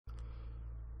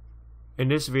In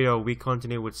this video, we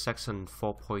continue with section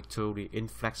 4.2, the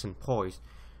inflection points.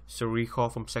 So recall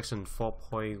from section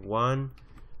 4.1,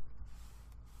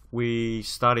 we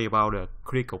study about a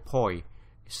critical point.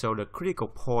 So the critical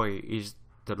point is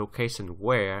the location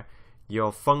where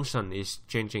your function is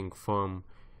changing from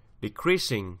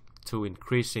decreasing to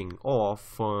increasing or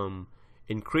from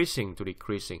increasing to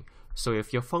decreasing. So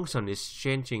if your function is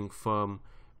changing from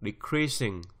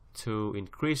decreasing to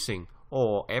increasing,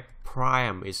 or f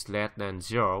prime is less than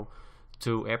 0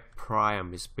 to f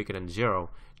prime is bigger than 0,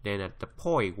 then at the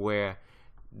point where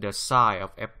the sign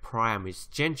of f prime is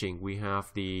changing, we have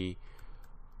the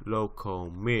local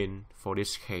mean for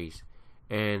this case.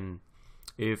 And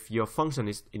if your function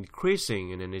is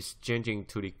increasing and then it's changing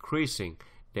to decreasing,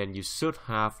 then you should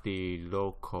have the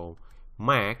local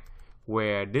max,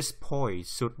 where this point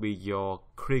should be your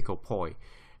critical point.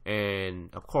 And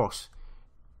of course,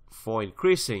 for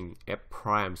increasing, f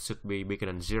prime should be bigger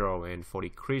than 0, and for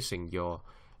decreasing, your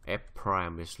f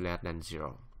prime is less than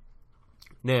 0.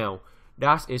 Now,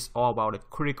 that is all about the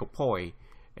critical point,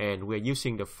 and we're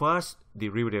using the first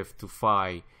derivative to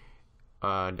find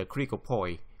the critical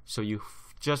point. So you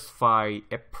just find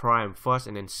f prime first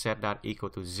and then set that equal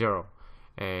to 0,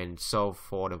 and solve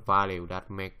for the value that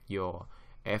make your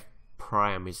f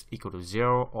prime is equal to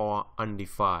 0 or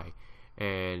undefined,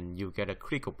 and you get a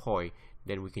critical point.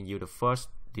 Then we can use the first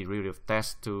derivative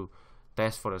test to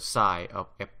test for the sign of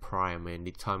f prime and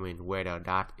determine whether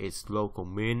that is local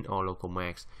mean or local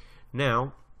max.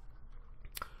 Now,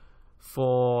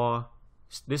 for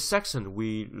this section,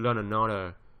 we learn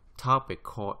another topic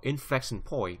called inflection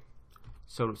point.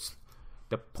 So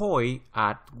the point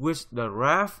at which the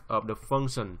graph of the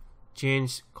function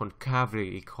change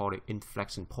concavely is called the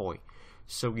inflection point.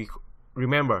 So we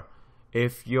remember,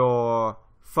 if your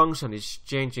function is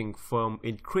changing from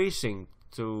increasing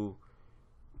to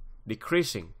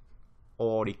decreasing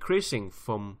or decreasing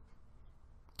from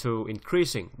to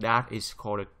increasing, that is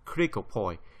called a critical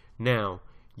point. Now,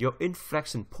 your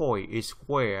inflection point is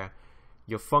where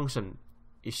your function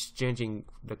is changing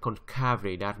the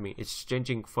concavely. That means it's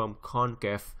changing from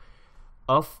concave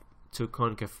up to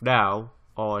concave down,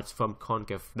 or it's from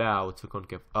concave down to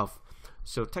concave up.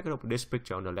 So take a look at this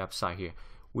picture on the left side here.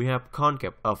 We have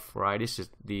concave up, right? This is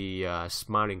the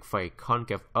smiling face,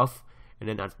 concave up, and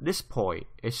then at this point,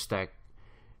 it's like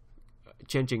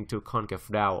changing to concave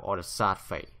down or the sad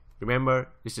face. Remember,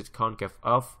 this is concave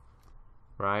up,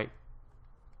 right?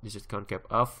 This is concave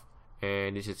up,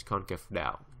 and this is concave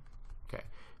down. Okay,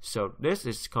 so this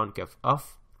is concave up,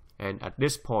 and at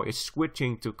this point, it's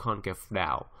switching to concave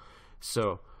down.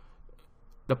 So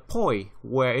the point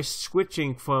where it's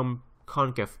switching from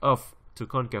concave up to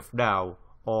concave down,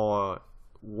 or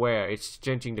where it's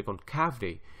changing the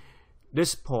concavity,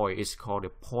 this point is called the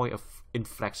point of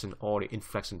inflection or the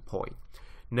inflection point.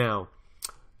 Now,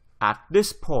 at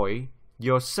this point,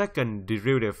 your second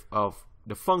derivative of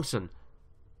the function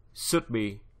should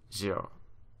be 0.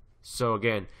 So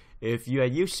again, if you are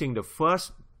using the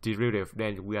first derivative,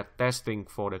 then we are testing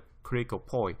for the critical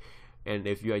point, and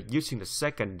if you are using the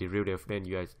second derivative, then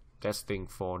you are testing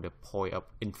for the point of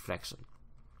inflection.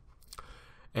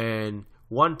 And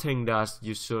one thing that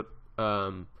you should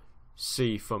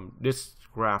see from this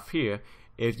graph here,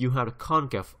 if you have a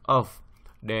concave up,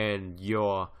 then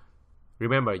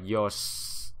remember your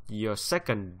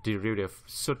second derivative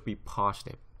should be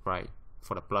positive, right?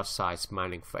 For the plus side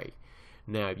smiling face.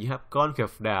 Now, if you have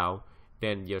concave down,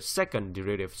 then your second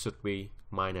derivative should be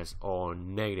minus or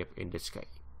negative in this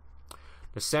case.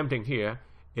 The same thing here,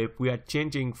 if we are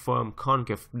changing from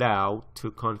concave down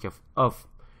to concave up,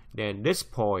 then this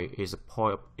point is a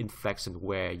point of inflection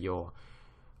where your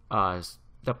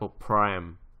double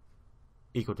prime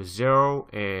equal to 0,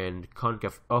 and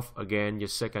concave up, again, your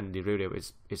second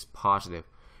derivative is positive,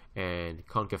 and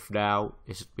concave down,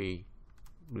 it should be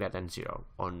less than 0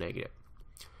 or negative.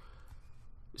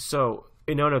 So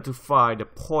in order to find the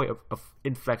point of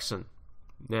inflection,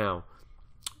 now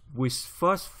we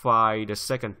first find the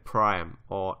second prime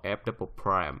or f double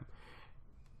prime,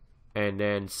 and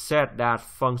then set that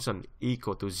function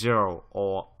equal to 0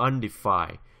 or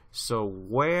undefined. So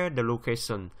where the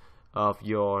location of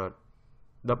your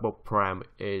double prime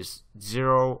is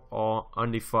 0 or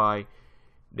undefined,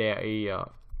 there is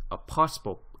a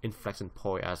possible inflection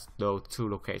point as those two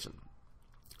locations.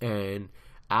 And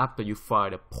after you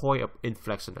find the point of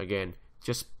inflection, again,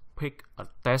 just pick a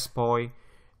test point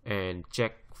and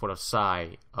check for the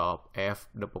sign of f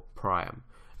double prime.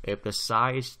 If the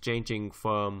sign is changing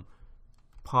from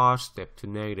positive to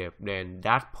negative, then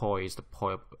that point is the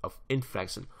point of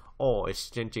inflection, or it's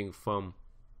changing from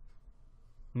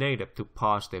negative to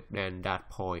positive, then that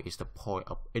point is the point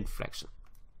of inflection.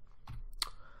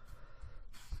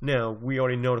 Now we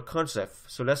already know the concept,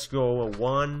 so let's go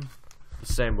one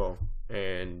example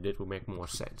and it will make more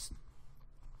sense.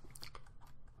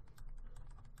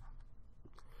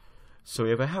 So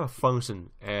if I have a function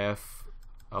f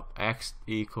of x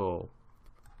equal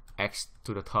x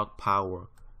to the third power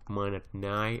minus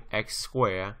 9x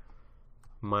squared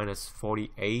minus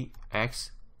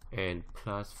 48x and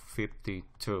plus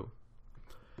 52.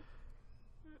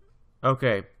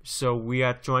 Okay, so we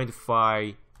are trying to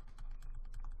find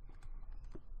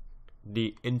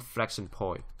the inflection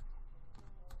point.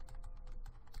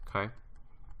 Okay,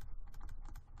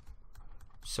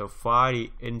 so find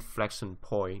the inflection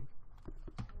point.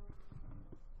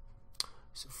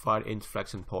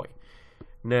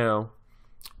 Now,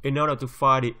 in order to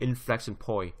find the inflection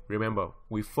point, remember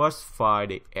we first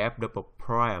find the f double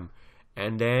prime,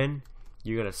 and then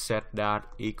you're gonna set that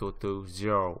equal to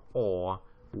 0, or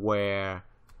where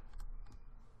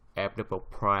f double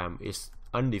prime is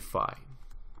undefined.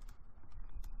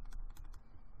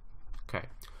 Okay,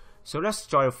 so let's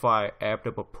try to find f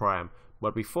double prime,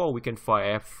 but before we can find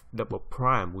f double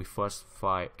prime, we first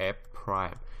find f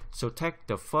prime. So take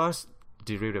the first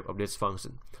derivative of this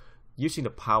function. Using the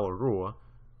power rule,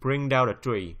 bring down the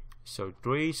 3. So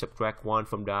 3 subtract 1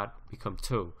 from that, become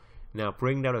 2. Now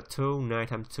bring down the 2, 9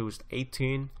 times 2 is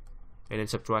 18, and then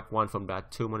subtract 1 from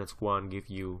that, 2 minus 1 give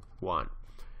you 1.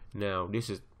 Now this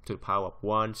is to the power of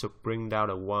 1, so bring down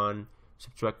the 1,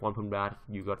 subtract 1 from that,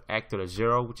 you got x to the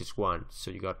 0, which is 1, so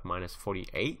you got minus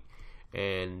 48,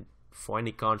 and for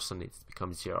any constant it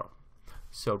becomes 0.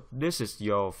 So this is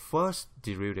your first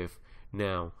derivative.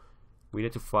 Now we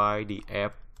need to find the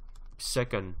f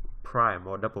second prime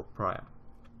or double prime.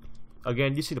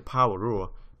 Again, using the power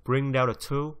rule, bring down the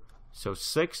 2, so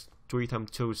 6, 3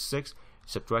 times 2 is 6,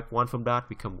 subtract 1 from that,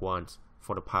 become 1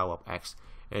 for the power of x.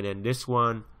 And then this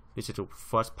one, this is the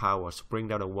first power, so bring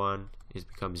down the 1, it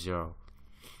becomes 0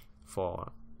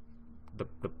 for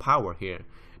the power here,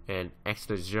 and x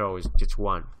to the 0 is just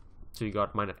 1, so you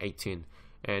got minus 18,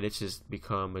 and this is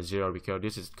become a 0 because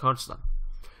this is constant.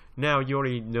 Now you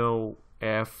already know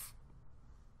f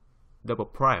double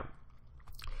prime.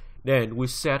 Then we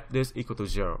set this equal to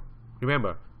 0.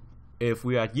 Remember, if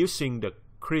we are using the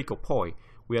critical point,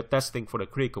 we are testing for the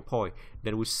critical point,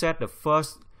 then we set the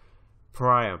first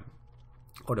prime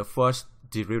or the first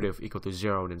derivative equal to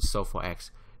 0, and so for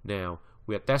x. Now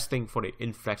we are testing for the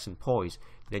inflection points,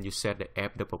 then you set the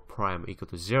f double prime equal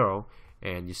to 0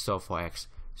 and you solve for x.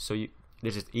 So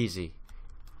this is easy.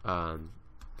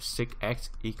 6x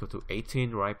equal to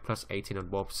 18, right? Plus 18 on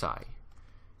both sides.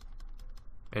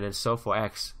 And then solve for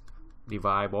x,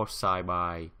 divide both sides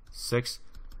by 6,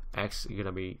 x is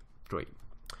gonna be 3.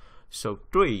 So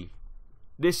 3,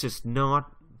 this is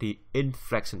not the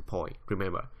inflection point.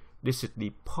 Remember, this is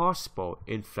the possible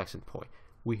inflection point.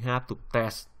 We have to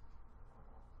test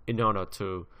in order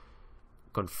to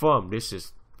confirm this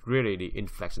is really the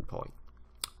inflection point.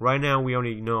 Right now we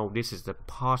only know this is the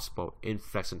possible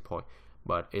inflection point,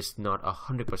 but it's not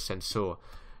 100% sure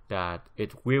that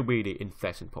it will be the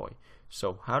inflection point.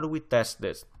 So how do we test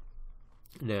this?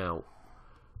 Now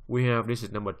we have, this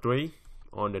is number 3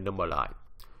 on the number line.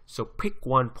 So pick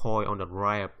one point on the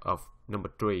right of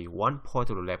number 3, one point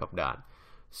to the left of that.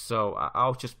 So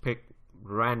I'll just pick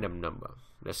random number,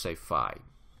 let's say 5.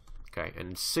 Okay,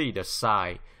 and see the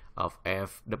sign of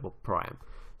f double prime.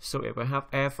 So if I have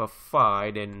f of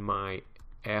 5, then my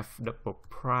f double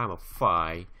prime of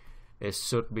 5, it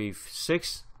should be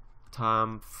 6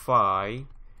 times 5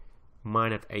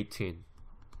 minus 18.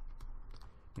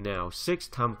 Now 6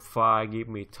 times 5 give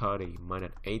me 30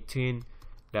 minus 18,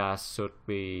 that should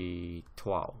be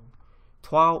 12.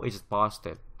 12 is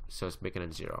positive, so it's bigger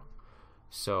than 0.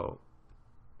 So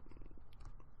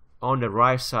on the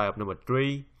right side of number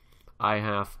 3, I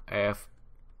have f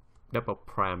double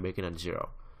prime bigger than 0.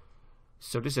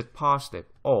 So this is positive,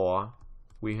 or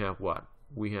we have what?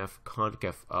 We have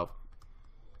concave up.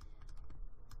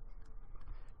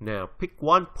 Now pick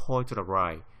one point to the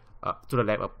right, to the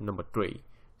left of number 3.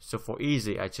 So for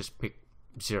easy, I just pick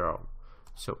 0.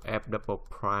 So f double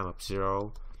prime of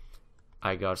 0,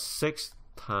 I got 6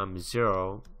 times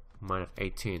 0 minus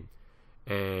 18,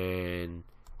 and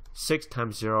 6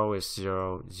 times 0 is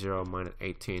 0, 0 minus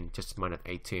 18, just minus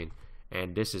 18,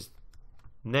 and this is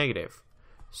negative.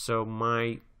 So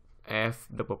my f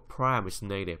double prime is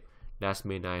negative. That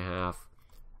means I have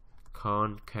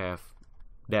concave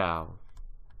down,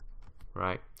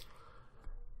 right?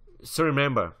 So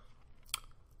remember,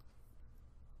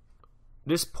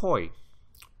 this point,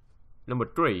 number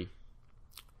 3,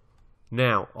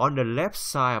 Now on the left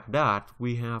side of that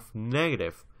we have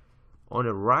negative. On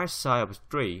the right side of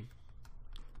 3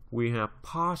 we have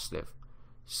positive.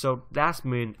 So that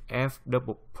means f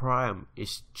double prime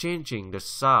is changing the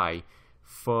sign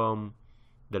from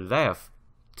the left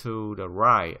to the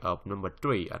right of number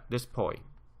 3 at this point.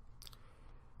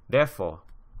 Therefore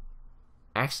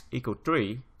x equal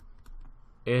 3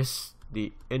 is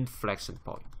the inflection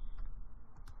point.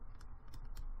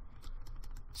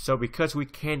 So because we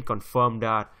can confirm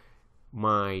that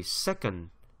my second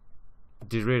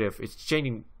derivative is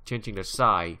changing the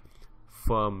sign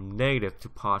from negative to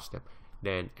positive,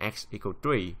 then x equal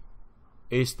 3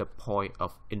 is the point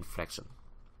of inflection.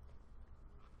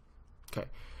 Okay,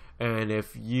 and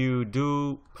if you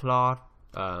do plot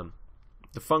the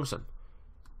function,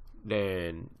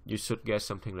 then you should get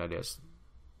something like this.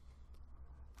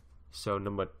 So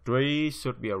number 3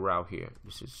 should be around here.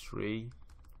 This is 3,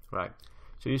 right?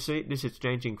 So you see this is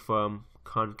changing from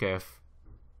concave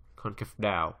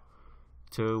down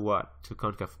to what? To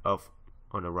concave up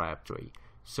on the right of 3.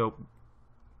 So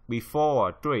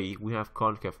before 3 we have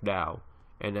concave down,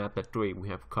 and after 3 we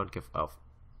have concave up.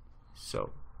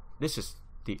 So this is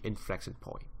the inflection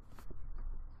point.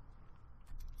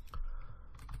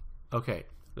 Okay,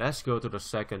 let's go to the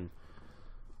second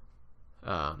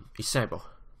example.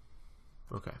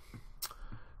 Okay,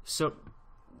 so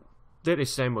that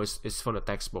example is from the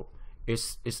textbook.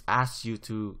 It asks you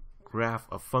to graph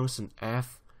a function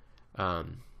f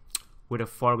with the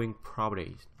following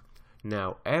properties.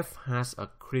 Now f has a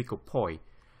critical point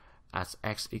as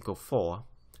x equal 4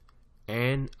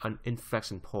 and an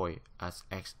inflection point as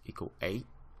x equal 8.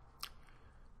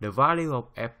 The value of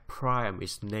f prime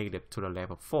is negative to the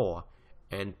left of 4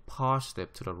 and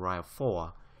positive to the right of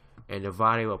 4, and the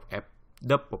value of f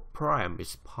double prime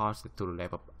is positive to the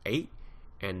left of 8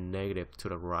 and negative to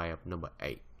the right of number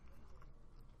 8.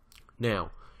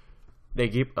 Now they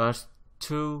give us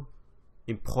two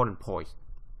important points.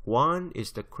 One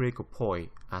is the critical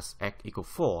point as x equal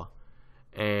 4,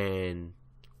 and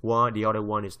the other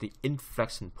one is the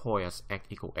inflection point as x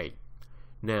equal 8.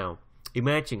 Now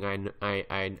imagine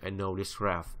I know this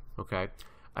graph. Okay,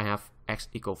 I have x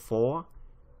equal 4,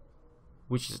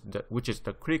 which is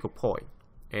the critical point,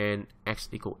 and x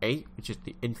equal 8, which is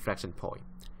the inflection point.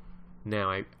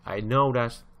 Now I know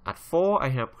that at 4 I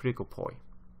have critical point,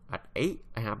 at 8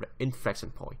 I have the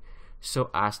inflection point. So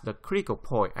as the critical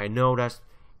point, I know that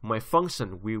my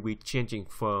function will be changing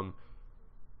from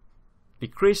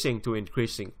decreasing to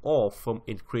increasing, or from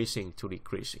increasing to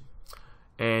decreasing.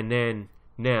 And then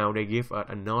now they give us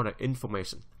another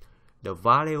information. The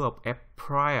value of f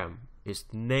prime is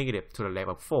negative to the left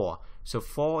of 4. So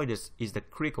 4 is the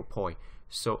critical point.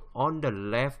 So on the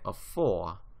left of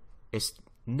 4 is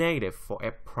negative for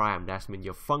f prime. That means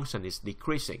your function is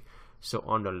decreasing. So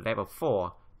on the left of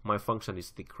 4, my function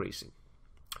is decreasing.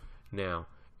 Now,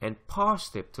 and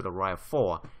positive to the right of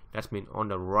 4. That means on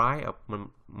the right of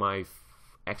my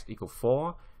x equal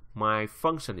 4, my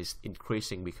function is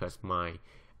increasing because my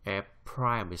f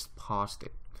prime is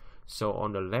positive. So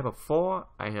on the left of 4,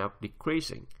 I have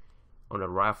decreasing. On the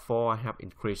right of 4, I have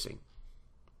increasing.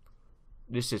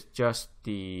 This is just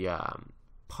the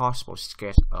possible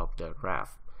sketch of the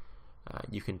graph.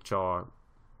 You can draw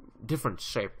different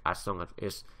shape as long as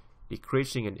it's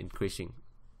decreasing and increasing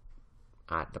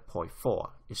at the point 4.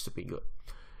 It should be good.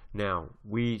 Now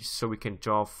we can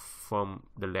draw from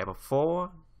the left of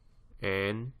 4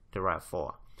 and the right of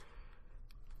 4.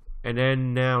 And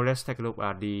then now let's take a look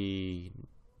at the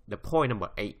point number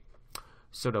 8.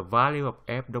 So the value of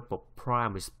f double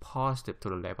prime is positive to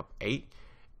the left of 8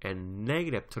 and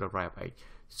negative to the right of 8.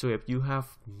 So if you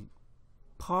have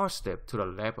positive to the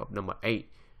left of number 8,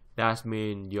 that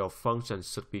means your function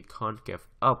should be concave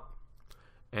up,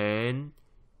 and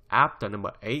after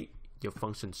number 8 your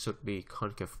function should be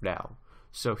concave down.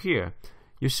 So here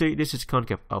you see this is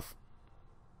concave up,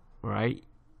 right?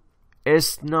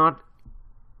 It's not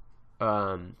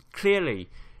clearly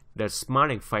the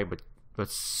smiling face, but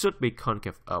should be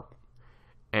concave up,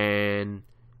 and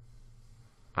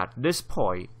at this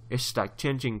point it's like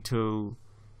changing to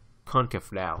concave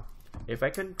down. If I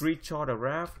can redraw the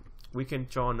graph, we can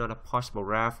draw another possible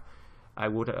graph. I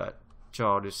would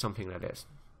draw this something like this.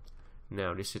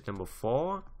 Now this is number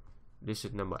 4, this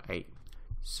is number 8.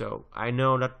 So I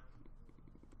know that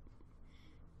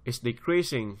it's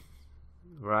decreasing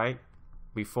right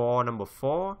before number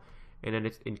 4, and then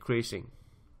it's increasing.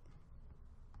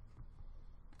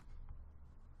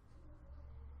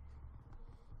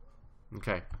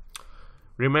 Okay,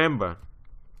 remember,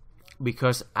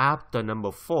 because after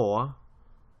number 4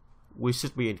 we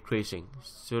should be increasing,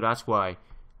 so that's why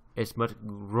it's much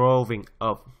growing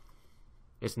up.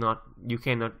 It's not, you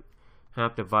cannot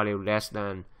have the value less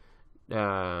than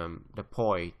the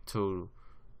point to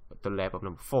the left of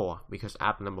number 4, because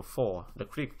at number 4, the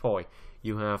critical point,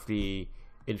 you have the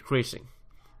increasing,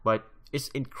 but it's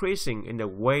increasing in the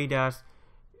way that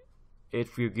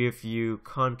it will give you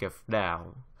concave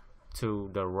down to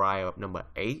the right of number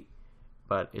 8,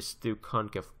 but it's still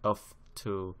concave up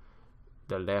to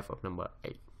the left of number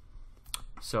 8.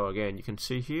 So again, you can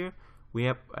see here we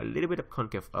have a little bit of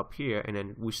concave up here, and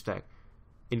then we stack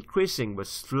increasing but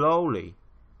slowly,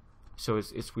 so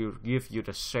it will give you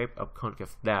the shape of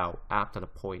concave down after the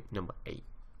point number 8.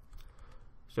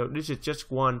 So this is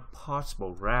just one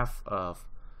possible graph of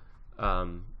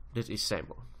this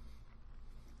example.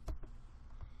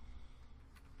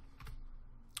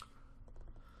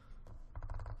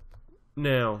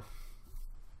 Now,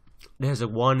 there's a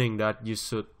warning that you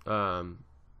should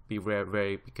be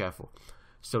very careful.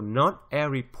 So not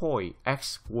every point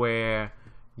x where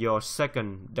your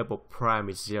second double prime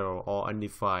is 0 or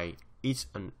undefined is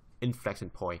an inflection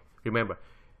point. Remember,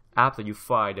 after you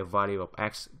find the value of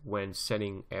x when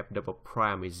setting f double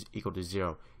prime is equal to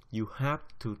 0, you have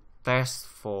to test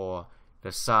for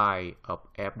the sign of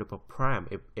f double prime.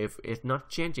 If it's not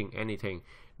changing anything,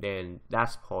 then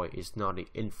that point is not the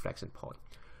inflection point.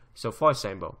 So for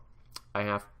example, I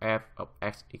have f of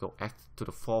x equal x to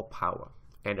the 4th power,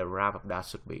 and the graph of that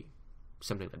should be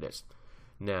something like this.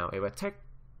 Now, if I take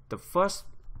the first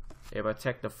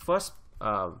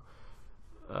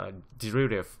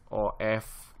derivative, or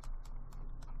f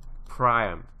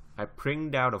prime, I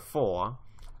bring down the 4,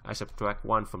 I subtract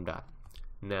 1 from that.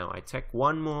 Now I take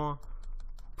one more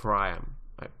prime,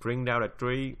 I bring down the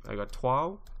 3, I got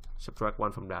 12, subtract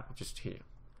 1 from that, which is here.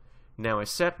 Now I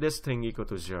set this thing equal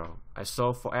to 0. I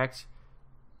solve for x,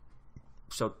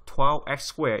 so 12x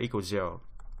squared equals 0.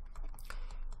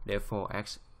 Therefore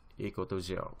x equal to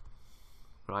 0,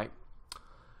 right?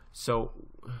 So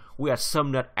we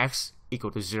assume that x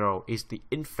equal to 0 is the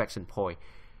inflection point.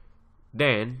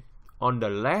 Then on the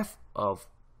left of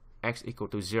x equal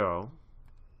to 0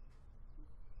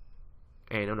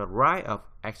 and on the right of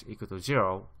x equal to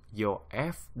 0, your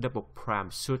f double prime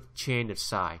should change the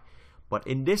sign. But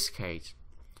in this case,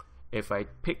 if I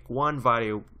pick one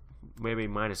value, maybe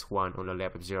 -1 on the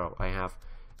left of 0, I have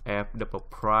f double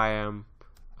prime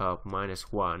of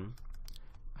 -1.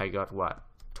 I got what?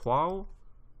 12,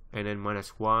 and then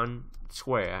 -1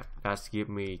 square, that's give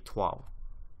me 12.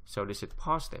 So this is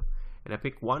positive. And I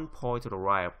pick one point to the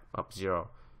right of 0.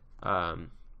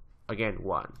 Again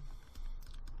 1.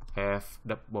 F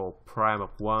double prime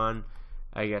of 1,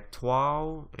 I get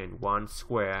 12, and 1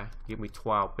 square give me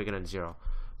 12 bigger than 0.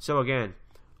 So again,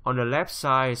 on the left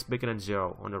side is bigger than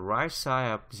 0, on the right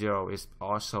side of 0 is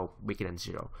also bigger than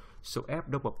 0. So f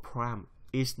double prime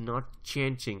is not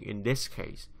changing in this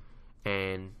case,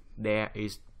 and there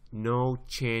is no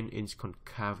change in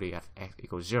concavity at x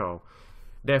equals 0.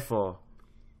 Therefore,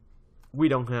 we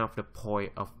don't have the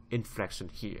point of inflection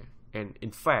here, and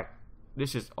in fact,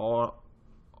 this is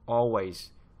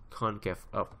always concave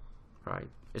up, right?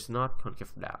 It's not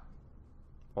concave down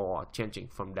or changing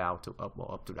from down to up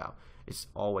or up to down. It's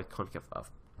always concave up.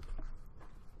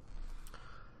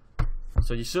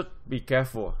 So you should be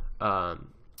careful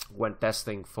when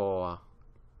testing for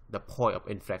the point of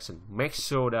inflection. Make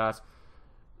sure that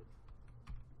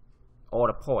all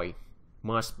the point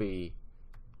must be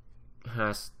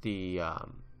has the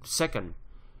second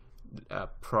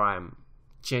prime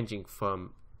changing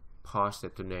from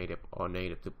positive to negative or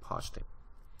negative to positive.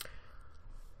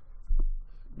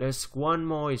 There's one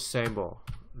more example.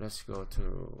 Let's go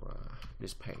to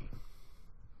this page.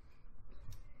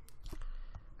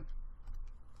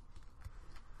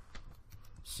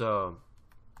 So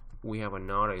we have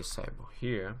another example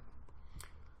here.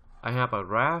 I have a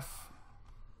graph,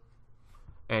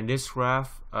 and this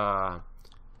graph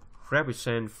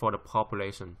represents for the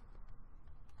population.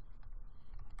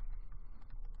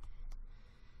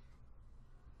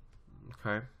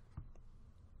 Okay,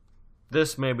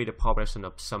 this may be the population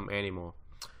of some animal,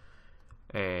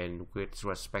 and with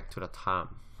respect to the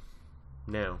time.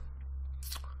 Now,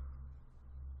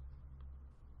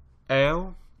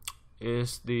 L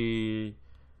is the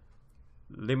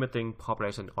limiting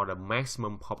population, or the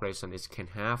maximum population it can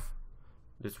have.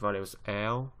 This value is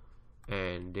L,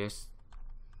 and this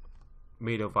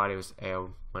middle value is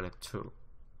L minus 2,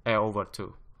 L over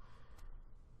 2.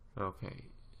 Okay,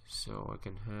 so I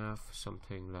can have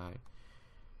something like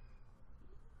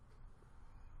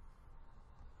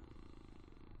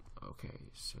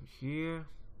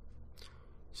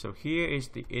so here is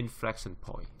the inflection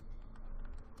point.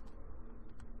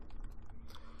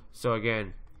 So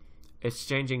again, it's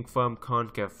changing from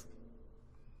concave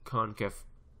concave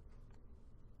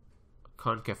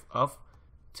up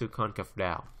to concave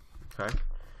down. Okay,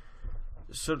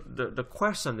 so the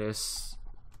question is,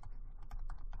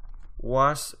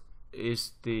 what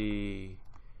is the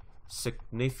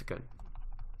significance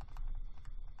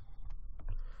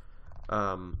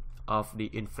of the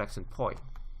inflection point?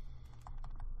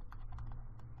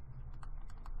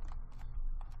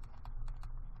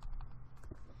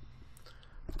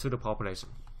 To the population.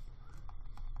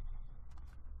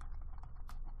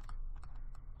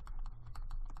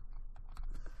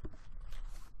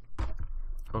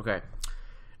 Okay,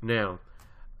 now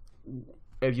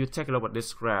if you take a look at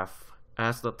this graph,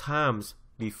 as the times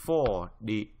before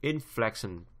the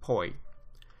inflection point,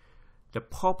 the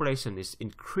population is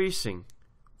increasing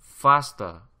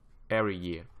faster every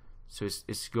year. So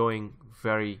it's going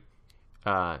very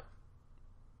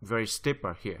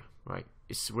steeper here, right?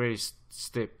 It's very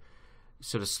steep.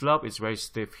 So the slope is very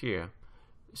steep here.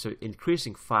 So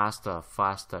increasing faster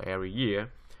every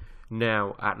year.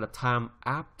 Now at the time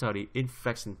after the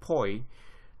inflection point,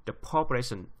 the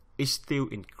population is still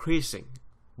increasing,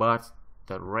 but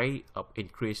the rate of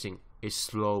increasing is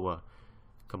slower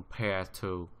compared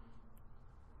to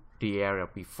the area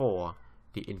before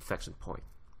the inflection point.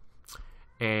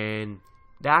 And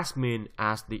that means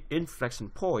as the inflection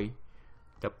point,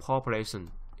 the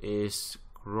population is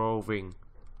growing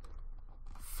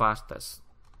fastest.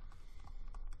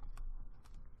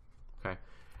 Okay,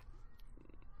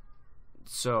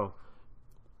 so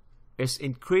it's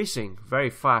increasing very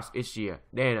fast each year.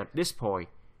 Then at this point,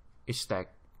 it's like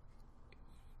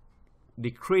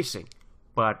decreasing,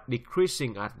 but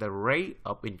decreasing at the rate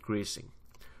of increasing.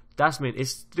 That means it's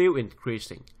still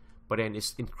increasing, but then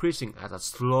it's increasing at a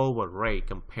slower rate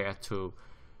compared to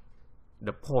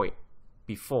the point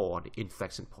before the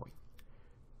inflection point.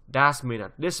 That means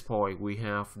at this point we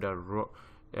have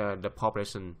the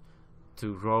population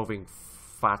to growing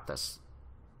fastest,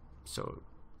 so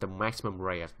the maximum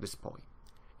rate at this point,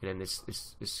 and then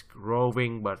it's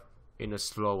growing but in a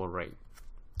slower rate.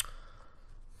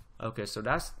 Okay, so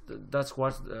that's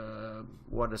what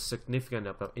the significance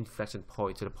of the inflection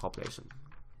point to the population.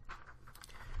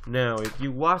 Now, if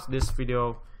you watch this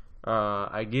video,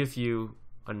 I give you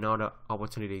another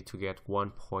opportunity to get 1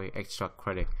 point extra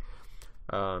credit.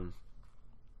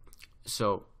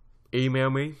 So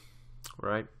email me,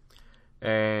 right?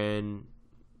 And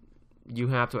you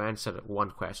have to answer one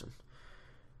question.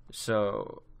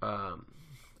 So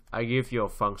I give you a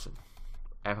function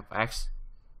f of x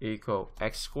equal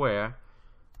x squared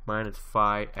minus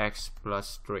 5x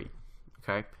plus 3.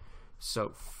 Okay, so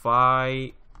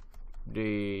find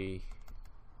the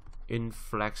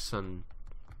inflection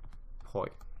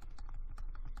point.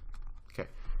 Okay,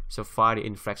 so find the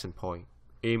inflection point.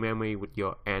 Email me with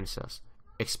your answers,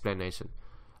 explanation,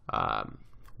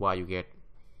 why you get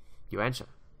your answer.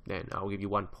 Then I'll give you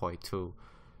 1 point to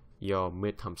your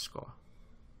midterm score.